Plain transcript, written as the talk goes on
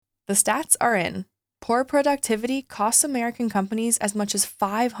The stats are in. Poor productivity costs American companies as much as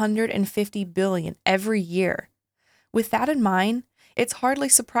 $550 billion every year. With that in mind, it's hardly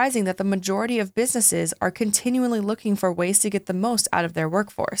surprising that the majority of businesses are continually looking for ways to get the most out of their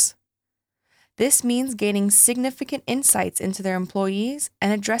workforce. This means gaining significant insights into their employees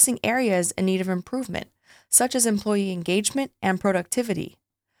and addressing areas in need of improvement, such as employee engagement and productivity.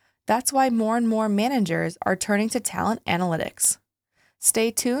 That's why more and more managers are turning to talent analytics.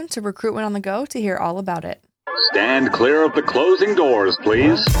 Stay tuned to Recruitment on the Go to hear all about it. Stand clear of the closing doors,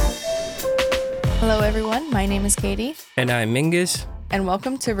 please. Hello, everyone. My name is Katie. And I'm Mingus. And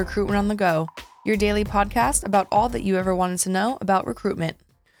welcome to Recruitment on the Go, your daily podcast about all that you ever wanted to know about recruitment.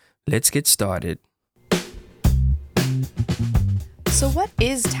 Let's get started. So what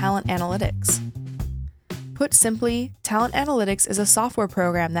is talent analytics? Put simply, talent analytics is a software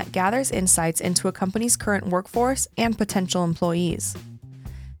program that gathers insights into a company's current workforce and potential employees.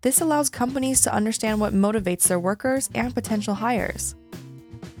 This allows companies to understand what motivates their workers and potential hires.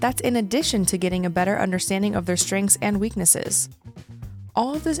 That's in addition to getting a better understanding of their strengths and weaknesses.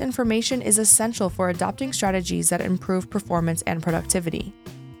 All of this information is essential for adopting strategies that improve performance and productivity.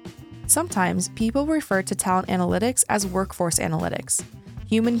 Sometimes people refer to talent analytics as workforce analytics,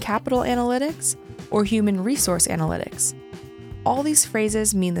 human capital analytics, or human resource analytics. All these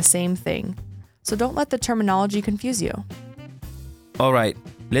phrases mean the same thing, so don't let the terminology confuse you. All right,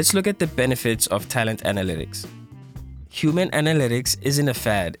 let's look at the benefits of talent analytics. Human analytics isn't a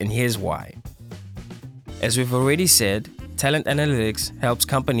fad, and here's why. As we've already said, talent analytics helps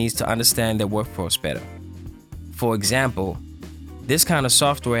companies to understand their workforce better. For example, this kind of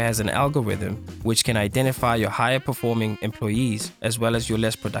software has an algorithm which can identify your higher performing employees as well as your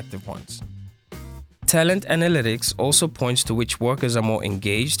less productive ones. Talent analytics also points to which workers are more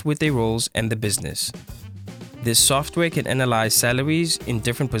engaged with their roles and the business. This software can analyze salaries in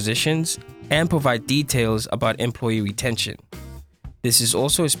different positions and provide details about employee retention. This is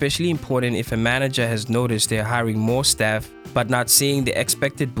also especially important if a manager has noticed they're hiring more staff but not seeing the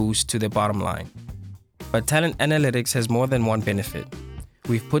expected boost to their bottom line. But talent analytics has more than one benefit.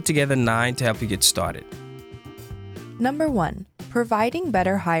 We've put together 9 to help you get started. Number 1, providing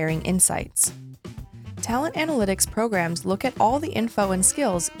better hiring insights. Talent analytics programs look at all the info and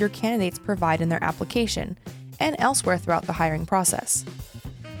skills your candidates provide in their application and elsewhere throughout the hiring process.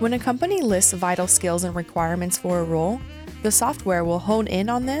 When a company lists vital skills and requirements for a role, the software will hone in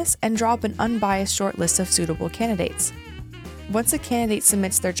on this and draw up an unbiased short list of suitable candidates. Once a candidate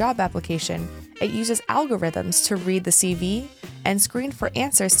submits their job application, it uses algorithms to read the CV and screen for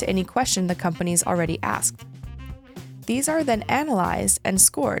answers to any question the company's already asked. These are then analyzed and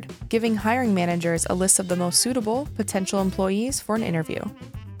scored, giving hiring managers a list of the most suitable potential employees for an interview.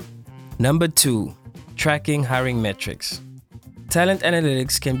 Number 2, tracking hiring metrics. Talent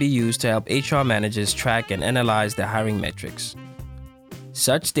analytics can be used to help HR managers track and analyze their hiring metrics.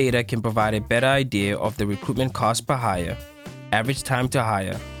 Such data can provide a better idea of the recruitment cost per hire, average time to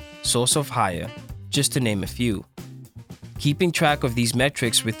hire, source of hire, just to name a few. Keeping track of these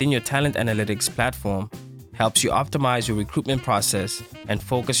metrics within your talent analytics platform helps you optimize your recruitment process and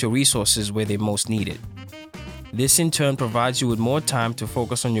focus your resources where they're most needed. This in turn provides you with more time to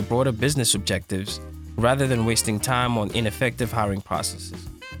focus on your broader business objectives rather than wasting time on ineffective hiring processes.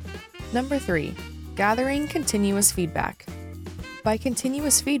 Number 3, gathering continuous feedback. By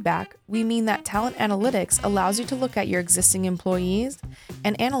continuous feedback, we mean that talent analytics allows you to look at your existing employees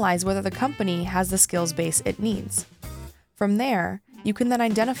and analyze whether the company has the skills base it needs. From there, you can then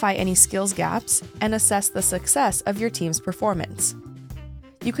identify any skills gaps and assess the success of your team's performance.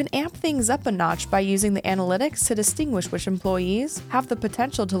 You can amp things up a notch by using the analytics to distinguish which employees have the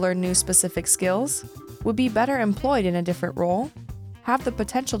potential to learn new specific skills, would be better employed in a different role, have the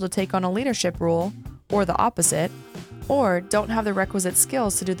potential to take on a leadership role, or the opposite, or don't have the requisite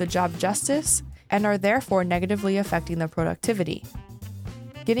skills to do the job justice and are therefore negatively affecting their productivity.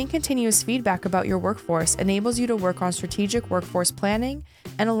 Getting continuous feedback about your workforce enables you to work on strategic workforce planning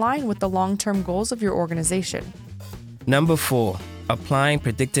and align with the long-term goals of your organization. Number 4, applying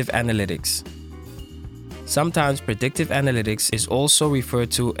predictive analytics. Sometimes predictive analytics is also referred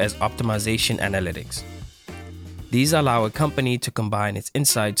to as optimization analytics. These allow a company to combine its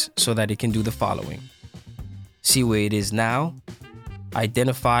insights so that it can do the following: see where it is now,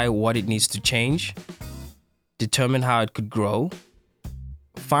 identify what it needs to change, determine how it could grow,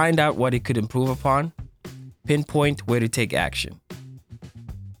 find out what it could improve upon, pinpoint where to take action.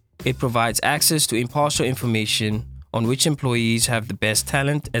 It provides access to impartial information on which employees have the best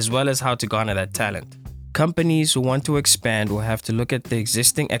talent as well as how to garner that talent. Companies who want to expand will have to look at the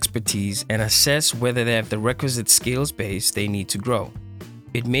existing expertise and assess whether they have the requisite skills base they need to grow.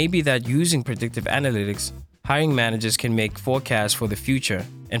 It may be that using predictive analytics, hiring managers can make forecasts for the future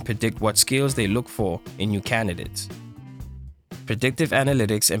and predict what skills they look for in new candidates. Predictive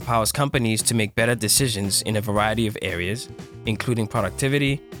analytics empowers companies to make better decisions in a variety of areas, including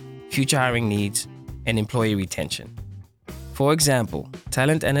productivity, future hiring needs, and employee retention. For example,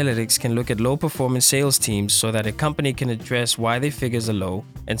 talent analytics can look at low-performance sales teams so that a company can address why their figures are low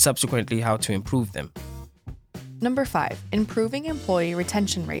and subsequently how to improve them. Number 5, improving employee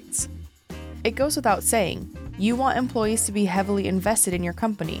retention rates. It goes without saying, you want employees to be heavily invested in your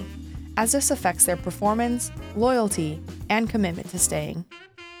company, as this affects their performance, loyalty, and commitment to staying.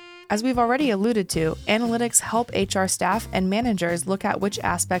 As we've already alluded to, analytics help HR staff and managers look at which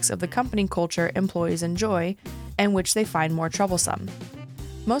aspects of the company culture employees enjoy and which they find more troublesome.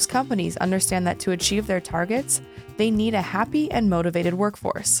 Most companies understand that to achieve their targets, they need a happy and motivated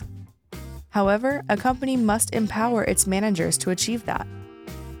workforce. However, a company must empower its managers to achieve that.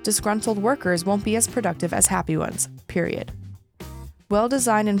 Disgruntled workers won't be as productive as happy ones, period.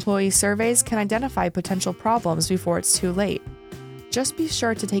 Well-designed employee surveys can identify potential problems before it's too late. Just be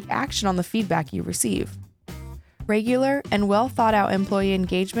sure to take action on the feedback you receive. Regular and well-thought-out employee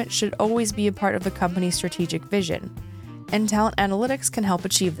engagement should always be a part of the company's strategic vision, and talent analytics can help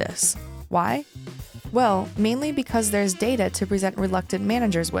achieve this. Why? Well, mainly because there's data to present reluctant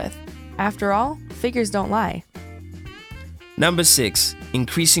managers with. After all, figures don't lie. Number 6,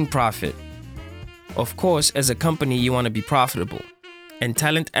 increasing profit. Of course, as a company, you want to be profitable, and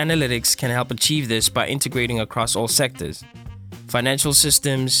talent analytics can help achieve this by integrating across all sectors: financial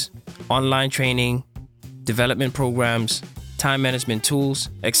systems, online training, development programs, time management tools,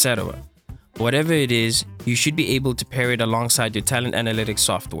 etc. Whatever it is, you should be able to pair it alongside your talent analytics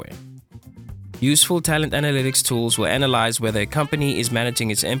software. Useful talent analytics tools will analyze whether a company is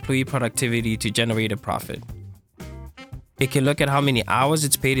managing its employee productivity to generate a profit. It can look at how many hours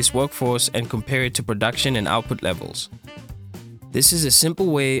it's paid its workforce and compare it to production and output levels. This is a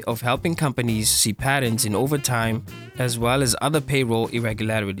simple way of helping companies see patterns in overtime as well as other payroll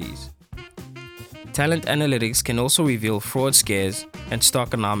irregularities. Talent analytics can also reveal fraud scares and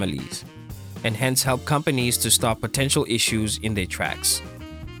stock anomalies, and hence help companies to stop potential issues in their tracks.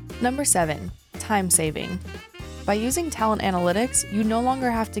 Number 7, time saving. By using talent analytics, you no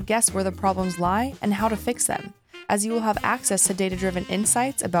longer have to guess where the problems lie and how to fix them, as you will have access to data-driven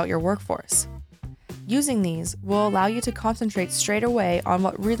insights about your workforce. Using these will allow you to concentrate straight away on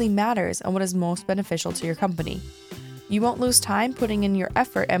what really matters and what is most beneficial to your company. You won't lose time putting in your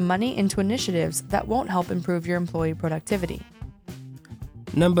effort and money into initiatives that won't help improve your employee productivity.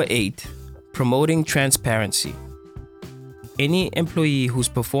 Number 8, promoting transparency. Any employee whose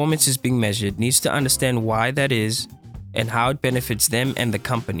performance is being measured needs to understand why that is and how it benefits them and the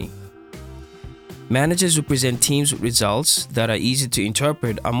company. Managers who present teams with results that are easy to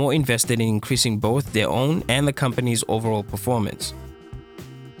interpret are more invested in increasing both their own and the company's overall performance.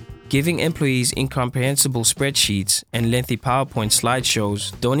 Giving employees incomprehensible spreadsheets and lengthy PowerPoint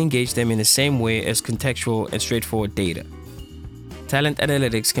slideshows don't engage them in the same way as contextual and straightforward data. Talent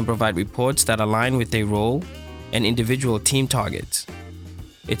analytics can provide reports that align with their role and individual team targets.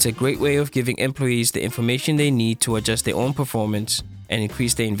 It's a great way of giving employees the information they need to adjust their own performance and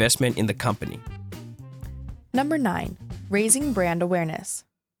increase their investment in the company. Number 9, raising brand awareness.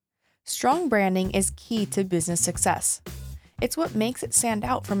 Strong branding is key to business success. It's what makes it stand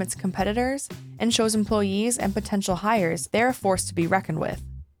out from its competitors and shows employees and potential hires they're a force to be reckoned with.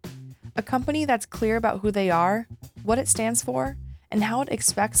 A company that's clear about who they are, what it stands for, and how it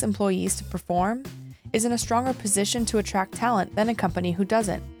expects employees to perform is in a stronger position to attract talent than a company who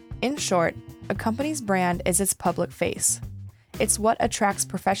doesn't. In short, a company's brand is its public face. It's what attracts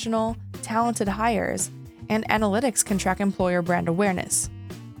professional, talented hires, and analytics can track employer brand awareness.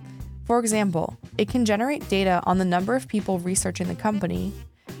 For example, it can generate data on the number of people researching the company,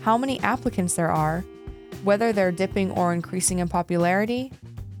 how many applicants there are, whether they're dipping or increasing in popularity,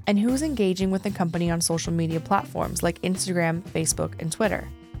 and who's engaging with the company on social media platforms like Instagram, Facebook, and Twitter.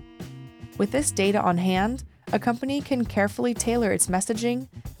 With this data on hand, a company can carefully tailor its messaging,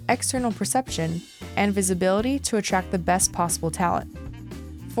 external perception, and visibility to attract the best possible talent.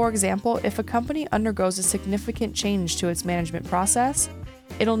 For example, if a company undergoes a significant change to its management process,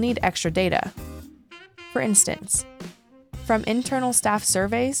 it'll need extra data. For instance, from internal staff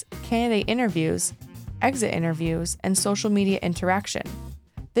surveys, candidate interviews, exit interviews, and social media interaction.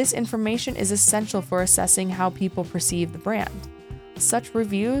 This information is essential for assessing how people perceive the brand. Such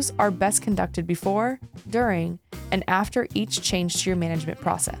reviews are best conducted before, during, and after each change to your management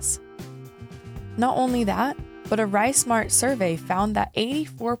process. Not only that, but a RiseSmart survey found that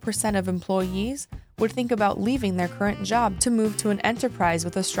 84% of employees would think about leaving their current job to move to an enterprise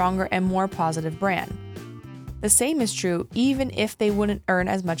with a stronger and more positive brand. The same is true even if they wouldn't earn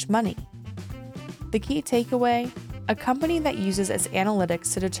as much money. The key takeaway: a company that uses its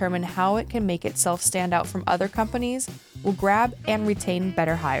analytics to determine how it can make itself stand out from other companies will grab and retain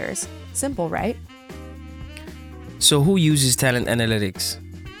better hires. Simple, right? So who uses talent analytics?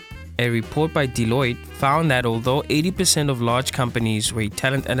 A report by Deloitte found that although 80% of large companies rate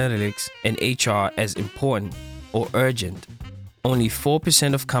talent analytics and HR as important or urgent, only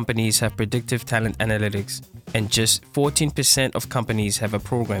 4% of companies have predictive talent analytics and just 14% of companies have a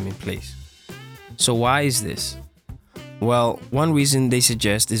program in place. So why is this? Well, one reason they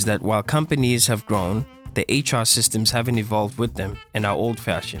suggest is that while companies have grown, the HR systems haven't evolved with them and are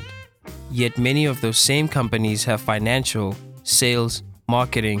old-fashioned. Yet many of those same companies have financial, sales,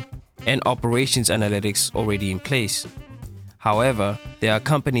 marketing, and operations analytics already in place. However, there are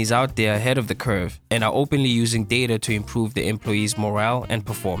companies out there ahead of the curve and are openly using data to improve their employees' morale and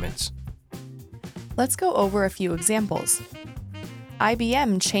performance. Let's go over a few examples.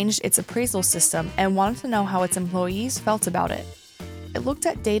 IBM changed its appraisal system and wanted to know how its employees felt about it. It looked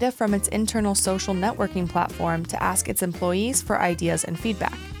at data from its internal social networking platform to ask its employees for ideas and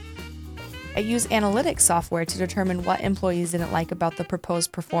feedback. It used analytics software to determine what employees didn't like about the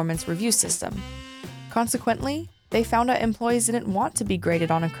proposed performance review system. Consequently, they found out employees didn't want to be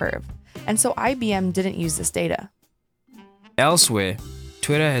graded on a curve, and so IBM didn't use this data. Elsewhere,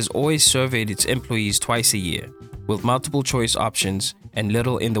 Twitter has always surveyed its employees twice a year, with multiple choice options and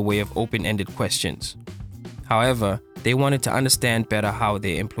little in the way of open-ended questions. However, they wanted to understand better how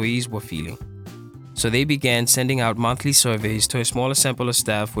their employees were feeling. So they began sending out monthly surveys to a smaller sample of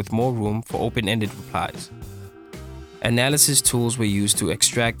staff with more room for open-ended replies. Analysis tools were used to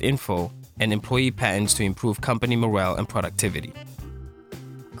extract info and employee patterns to improve company morale and productivity.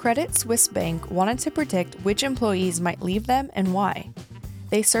 Credit Suisse Bank wanted to predict which employees might leave them and why.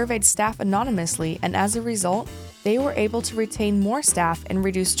 They surveyed staff anonymously, and as a result, they were able to retain more staff and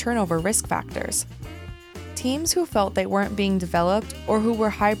reduce turnover risk factors. Teams who felt they weren't being developed or who were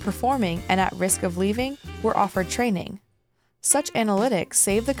high-performing and at risk of leaving were offered training. Such analytics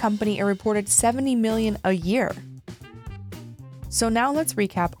saved the company a reported $70 million a year. So now let's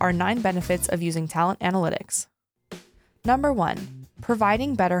recap our 9 benefits of using talent analytics. Number 1,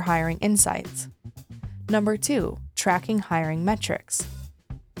 providing better hiring insights. Number 2, tracking hiring metrics.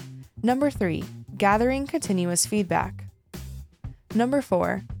 Number 3, gathering continuous feedback. Number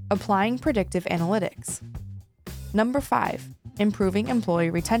 4, applying predictive analytics. Number 5, improving employee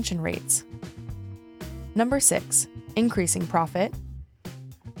retention rates. Number 6, increasing profit.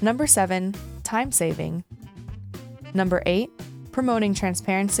 Number 7, time saving. Number 8, promoting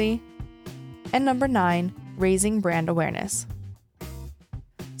transparency. And number 9, raising brand awareness.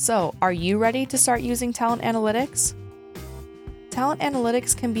 So, are you ready to start using talent analytics? Talent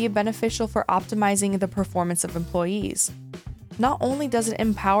analytics can be beneficial for optimizing the performance of employees. Not only does it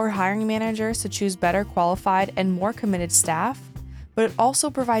empower hiring managers to choose better qualified and more committed staff, but it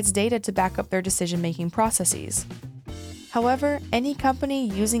also provides data to back up their decision-making processes. However, any company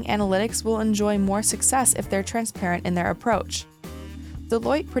using analytics will enjoy more success if they're transparent in their approach.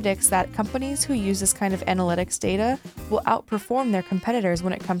 Deloitte predicts that companies who use this kind of analytics data will outperform their competitors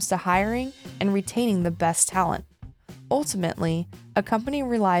when it comes to hiring and retaining the best talent. Ultimately, a company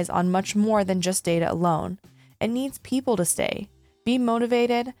relies on much more than just data alone. It needs people to stay, be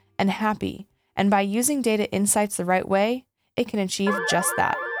motivated, and happy, and by using data insights the right way, it can achieve just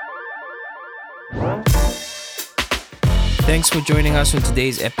that. Thanks for joining us on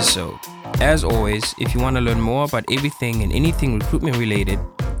today's episode. As always, if you want to learn more about everything and anything recruitment related,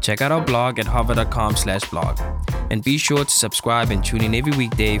 check out our blog at harvard.com/blog. And be sure to subscribe and tune in every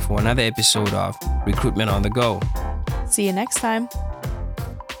weekday for another episode of Recruitment on the Go. See you next time.